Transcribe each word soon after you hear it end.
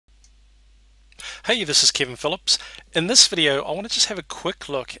Hey, this is Kevin Phillips. In this video, I want to just have a quick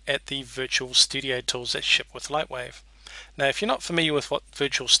look at the Virtual Studio tools that ship with LightWave. Now, if you're not familiar with what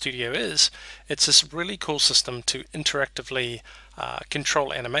Virtual Studio is, it's this really cool system to interactively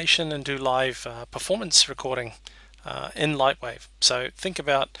control animation and do live performance recording in LightWave. So think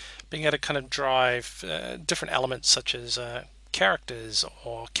about being able to kind of drive different elements such as characters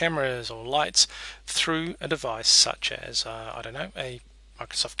or cameras or lights through a device such as, I don't know, a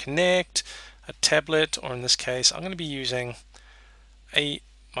Microsoft Kinect, a tablet, or in this case, I'm going to be using a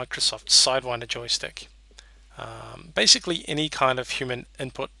Microsoft Sidewinder Joystick. Basically any kind of human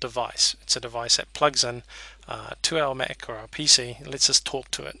input device. It's a device that plugs in to our Mac or our PC and lets us talk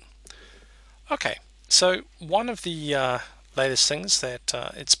to it. Okay, so one of the latest things that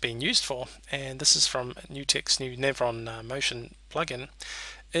it's been used for, and this is from NewTek's new Nevron Motion plugin,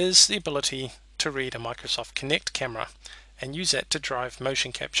 is the ability to read a Microsoft Kinect camera and use that to drive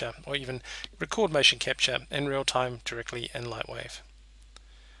motion capture or even record motion capture in real time directly in LightWave.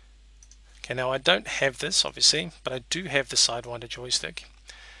 Okay, now I don't have this obviously, but I do have the Sidewinder joystick,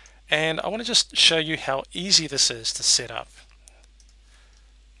 and I want to just show you how easy this is to set up.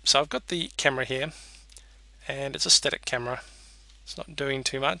 So I've got the camera here, and it's a static camera. It's not doing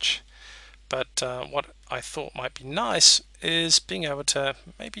too much, but what I thought might be nice is being able to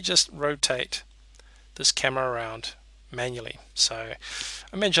maybe just rotate this camera around manually. So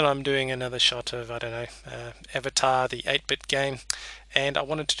imagine I'm doing another shot of, I don't know, Avatar, the 8-bit game, and I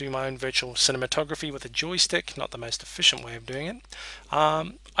wanted to do my own virtual cinematography with a joystick, not the most efficient way of doing it.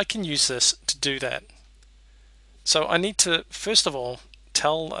 I can use this to do that. So I need to, first of all,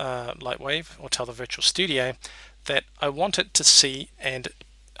 tell LightWave, or tell the Virtual Studio, that I want it to see and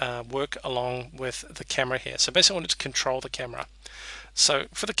work along with the camera here. So basically I want it to control the camera. So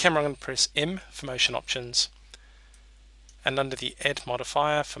for the camera, I'm going to press M for motion options, and under the add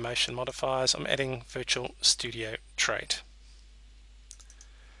modifier for motion modifiers, I'm adding Virtual Studio trait.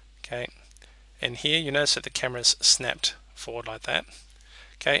 Okay, and here you notice that the camera's snapped forward like that.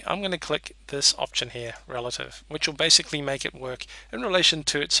 Okay, I'm going to click this option here, relative, which will basically make it work in relation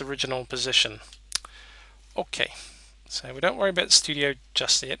to its original position. Okay, so we don't worry about Studio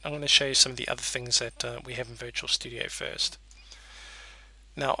just yet. I'm going to show you some of the other things that we have in Virtual Studio first.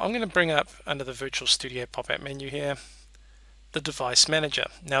 Now I'm going to bring up under the Virtual Studio pop-up menu here the device manager.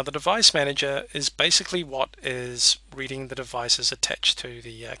 Now the device manager is basically what is reading the devices attached to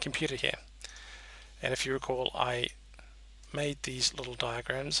the computer here. And if you recall, I made these little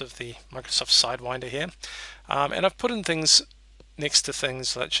diagrams of the Microsoft Sidewinder here, and I've put in things next to things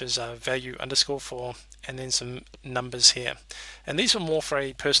such as value _4 and then some numbers here. And these are more for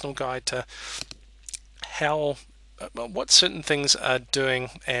a personal guide to how what certain things are doing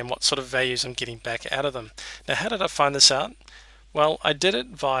and what sort of values I'm getting back out of them. Now how did I find this out? Well, I did it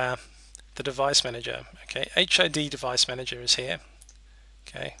via the device manager. Okay, HID device manager is here.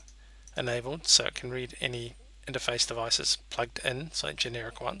 Okay, enabled, so it can read any interface devices plugged in, so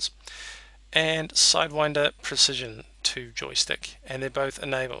generic ones, and Sidewinder Precision 2 joystick, and they're both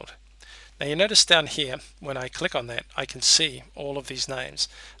enabled. Now you notice down here when I click on that, I can see all of these names.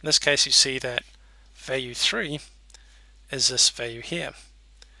 In this case, you see that value 3 is this value here,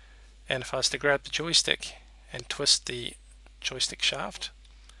 and if I was to grab the joystick and twist the joystick shaft,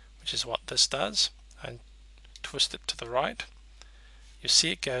 which is what this does, and twist it to the right, you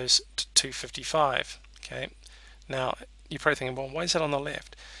see it goes to 255. Okay, now you're probably thinking, well, why is that on the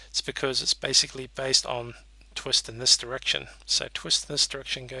left? It's because it's basically based on twist in this direction. So twist in this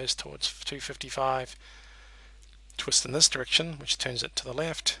direction goes towards 255, twist in this direction, which turns it to the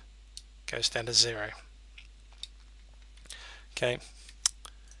left, goes down to 0. Okay,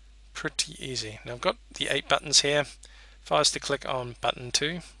 pretty easy. Now I've got the 8 buttons here. If I was to click on button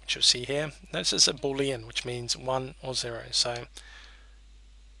 2, which you'll see here, notice it's a Boolean, which means 1 or 0. So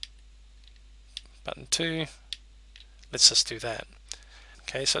button 2, let's just do that.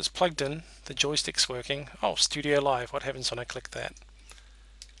 Okay, so it's plugged in, the joystick's working. Oh, Studio Live, what happens when I click that?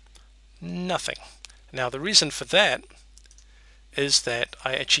 Nothing. Now the reason for that is that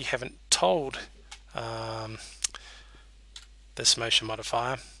I actually haven't told this motion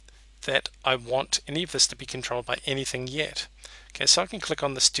modifier that I want any of this to be controlled by anything yet. Okay, so I can click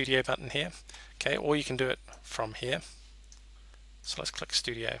on the Studio button here, okay, or you can do it from here. So let's click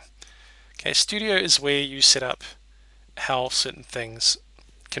Studio. Okay, Studio is where you set up how certain things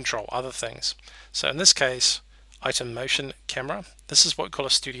control other things. So in this case, item motion camera, this is what we call a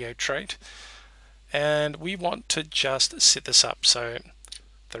Studio trait, and we want to just set this up so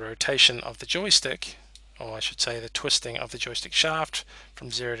the rotation of the joystick, or I should say the twisting of the joystick shaft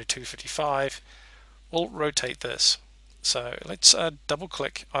from 0 to 255 will rotate this. So let's double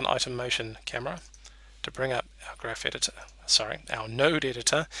click on item motion camera to bring up our graph editor, our node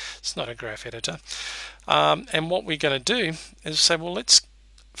editor. It's not a graph editor. And what we're going to do is say, well, let's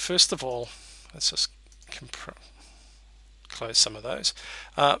first of all, let's just close some of those.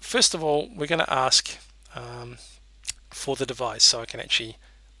 First of all, we're going to ask for the device so I can actually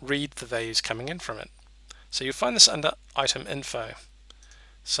read the values coming in from it. So you'll find this under item info.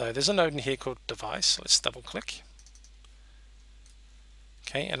 So there's a node in here called device. Let's double click.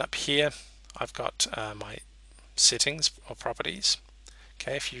 Okay, and up here I've got my settings or properties.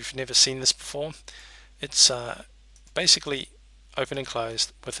 Okay, if you've never seen this before, it's basically open and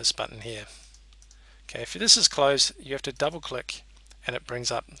closed with this button here. Okay, if this is closed, you have to double click and it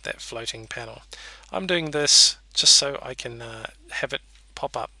brings up that floating panel. I'm doing this just so I can have it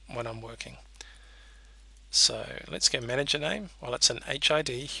pop up when I'm working. So let's go manager name. Well, it's an HID,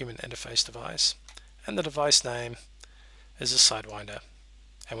 human interface device, and the device name is a Sidewinder.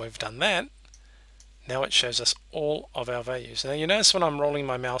 And we've done that. Now it shows us all of our values. Now you notice when I'm rolling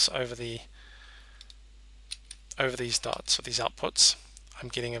my mouse over these dots or these outputs, I'm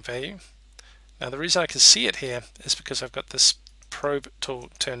getting a value. Now the reason I can see it here is because I've got this probe tool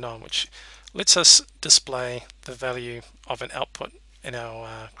turned on, which lets us display the value of an output in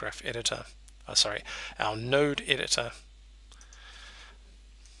our graph editor. Our node editor.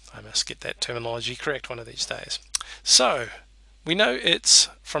 I must get that terminology correct one of these days. So we know it's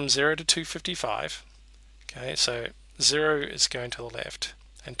from 0 to 255. Okay, so 0 is going to the left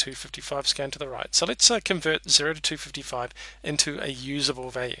and 255 is going to the right. So let's convert 0 to 255 into a usable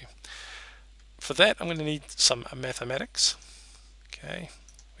value. For that, I'm going to need some mathematics. Okay,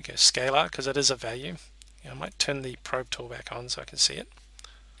 we go scalar because it is a value. I might turn the probe tool back on so I can see it.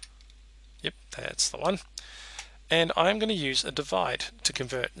 Yep, that's the one. And I'm going to use a divide to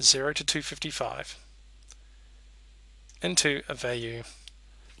convert 0 to 255 into a value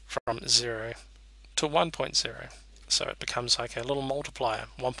from 0 to 1.0. So it becomes like a little multiplier.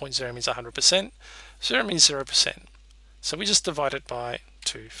 1.0 means 100%, 0 means 0%. So we just divide it by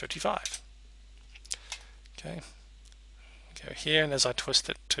 255. Okay, go here, and as I twist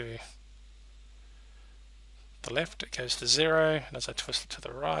it to the left, it goes to 0, and as I twist it to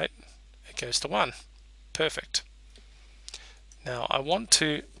the right, it goes to 1. Perfect. Now I want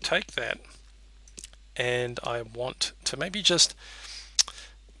to take that and I want to maybe just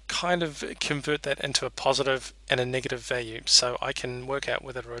kind of convert that into a positive and a negative value so I can work out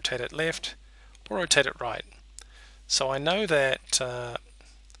whether to rotate it left or rotate it right. So I know that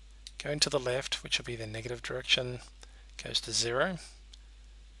going to the left, which will be the negative direction, goes to 0.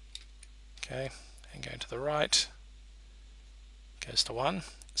 Okay, and going to the right goes to 1.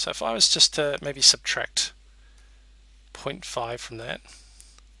 So if I was just to maybe subtract 0.5 from that,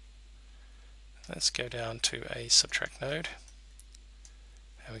 let's go down to a subtract node,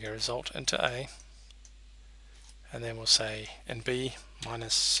 and we go result into A, and then we'll say in B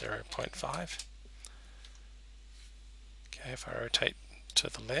minus 0.5. Okay, if I rotate to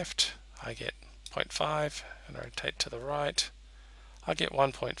the left, I get 0.5, and rotate to the right, I get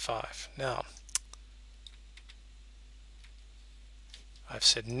 1.5. Now, I've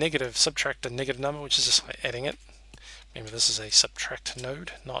said negative, subtract a negative number, which is just like adding it. Remember, this is a subtract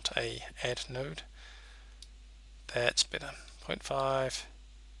node, not a add node. That's better. 0.5,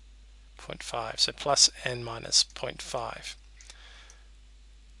 0.5, so plus and minus 0.5.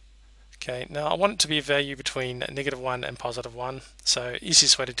 Okay, now I want it to be a value between -1 and +1. So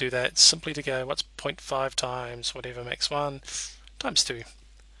easiest way to do that is simply to go, what's 0.5 times whatever makes 1 times 2.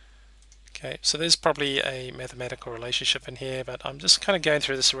 Okay, so there's probably a mathematical relationship in here, but I'm just kind of going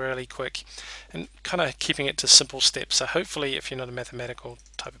through this really quick and kind of keeping it to simple steps. So hopefully if you're not a mathematical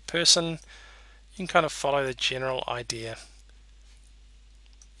type of person, you can kind of follow the general idea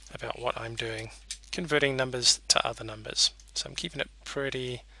about what I'm doing, converting numbers to other numbers. So I'm keeping it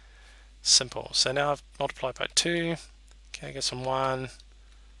pretty simple. So now I've multiplied by 2. Okay, I go from 1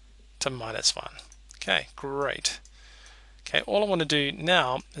 to -1. Okay, great. Okay, all I want to do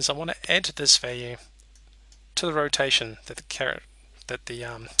now is I want to add this value to the rotation that the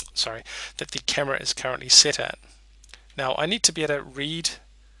camera is currently set at. Now I need to be able to read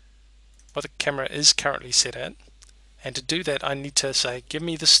what the camera is currently set at, and to do that I need to say, give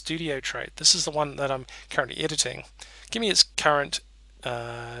me the studio trait. This is the one that I'm currently editing. Give me its current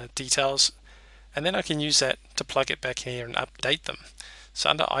details, and then I can use that to plug it back here and update them. So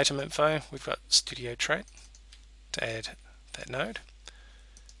under item info, we've got studio trait to add that node,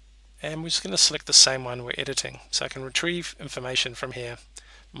 and we're just going to select the same one we're editing. So I can retrieve information from here,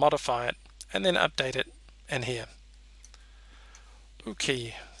 modify it, and then update it in here.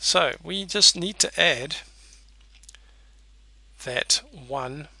 Okay, so we just need to add that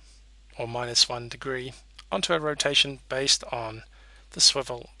 1 or -1 degree onto a rotation based on the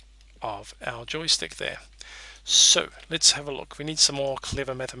swivel of our joystick there. So let's have a look. We need some more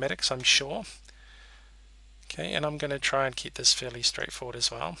clever mathematics, I'm sure. Okay, and I'm going to try and keep this fairly straightforward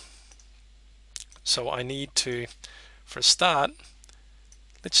as well. So I need to, for a start,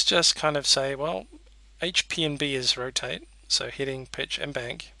 let's just kind of say, well, H, P, and B is rotate, so heading, pitch, and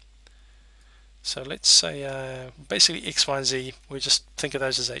bank. So let's say basically X, Y, and Z, we just think of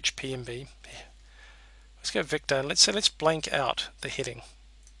those as H, P, and B. Let's go vector, and let's say let's blank out the heading.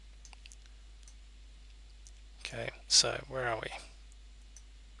 Okay, so where are we?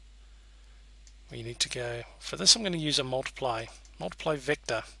 We need to go, for this I'm going to use a multiply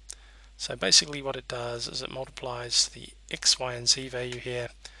vector. So basically what it does is it multiplies the X, Y, and Z value here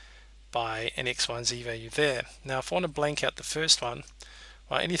by an X, Y, and Z value there. Now if I want to blank out the first one,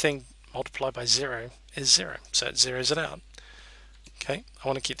 well, anything multiplied by 0 is 0, so it zeroes it out. Okay, I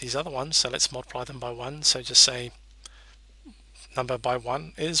want to keep these other ones, so let's multiply them by 1, so just say number by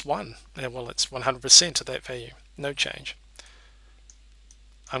 1 is 1. Well, it's 100% of that value, no change.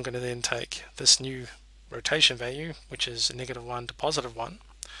 I'm going to then take this new rotation value, which is -1 to +1.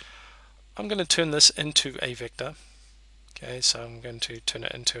 I'm going to turn this into a vector. Okay, so I'm going to turn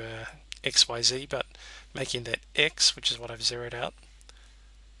it into a XYZ, but making that X, which is what I've zeroed out,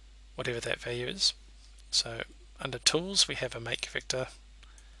 whatever that value is. So under tools we have a make vector,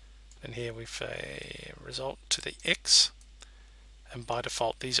 and here we've a result to the X, and by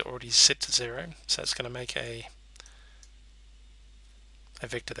default these are already set to 0, so it's going to make a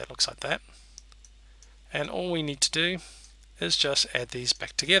vector that looks like that. And all we need to do is just add these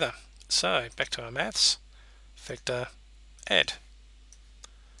back together. So back to our maths, vector add.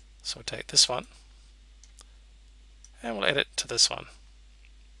 So we'll take this one and we'll add it to this one.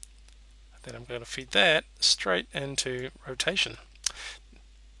 Then I'm going to feed that straight into rotation.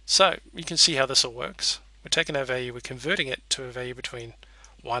 So you can see how this all works. We're taking our value, we're converting it to a value between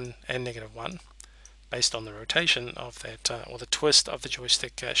 1 and -1 based on the rotation of that, or the twist of the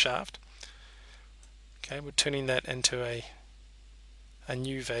joystick shaft. Okay, we're turning that into a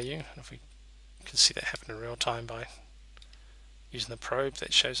new value. And if we can see that happen in real time by using the probe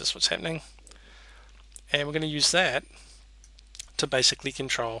that shows us what's happening. And we're going to use that to basically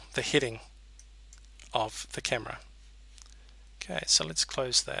control the heading of the camera. Okay, so let's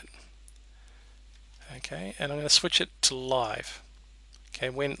close that. Okay, and I'm going to switch it to live. Okay,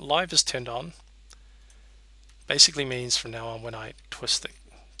 when live is turned on, basically means from now on when I twist the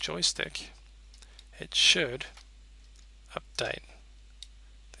joystick, it should update.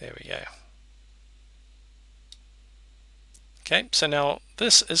 There we go. Okay, so now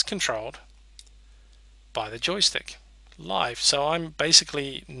this is controlled by the joystick live. So I'm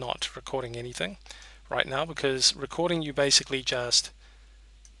basically not recording anything right now, because recording you basically just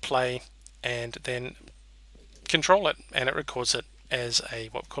play and then control it, and it records it as a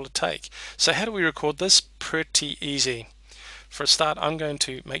what we call a take. So how do we record this? Pretty easy. For a start, I'm going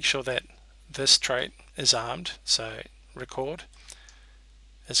to make sure that this trait is armed. So record,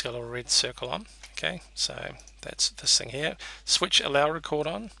 it's got a little red circle on. Okay, so that's this thing here. Switch allow record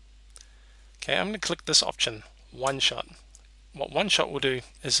on. Okay, I'm going to click this option, one shot. What one shot will do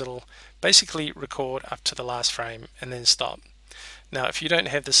is it'll basically record up to the last frame and then stop. Now if you don't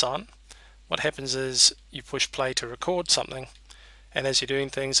have this on, what happens is you push play to record something, and as you're doing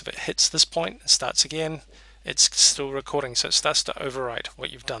things, if it hits this point, it starts again, it's still recording, so it starts to overwrite what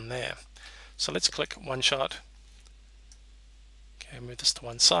you've done there. So let's click one shot. Okay, move this to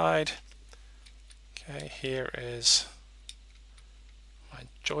one side. Okay, here is my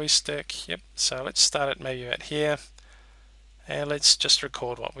joystick. Yep, so let's start it maybe about here, and let's just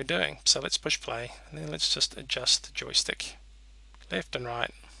record what we're doing. So let's push play, and then let's just adjust the joystick left and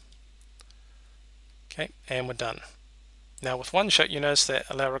right. Okay, and we're done. Now with one shot, you notice that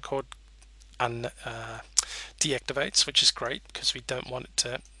allow record deactivates, which is great because we don't want it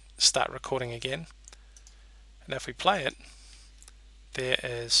to start recording again. And if we play it, there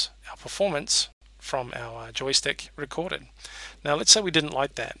is our performance from our joystick recorded. Now let's say we didn't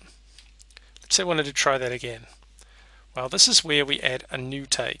like that. Let's say we wanted to try that again. Well, this is where we add a new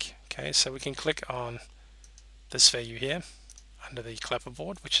take. Okay, so we can click on this value here under the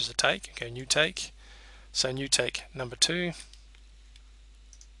clapperboard, which is a take. Go new take. So new take number 2.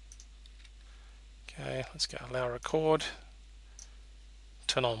 Okay, let's go allow record.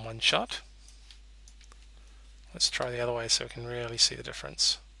 Turn on one shot. Let's try the other way so we can really see the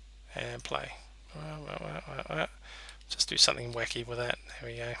difference. And play. Just do something wacky with that. There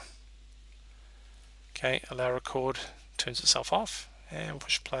we go. Okay, allow record turns itself off, and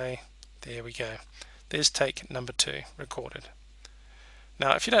push play. There we go. There's take number 2 recorded.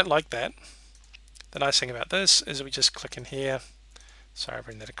 Now if you don't like that, the nice thing about this is we just click in here. Sorry, I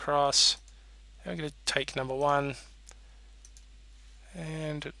bring that across. And we're going to take number 1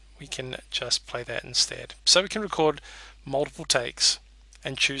 and we can just play that instead. So we can record multiple takes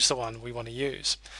and choose the one we want to use.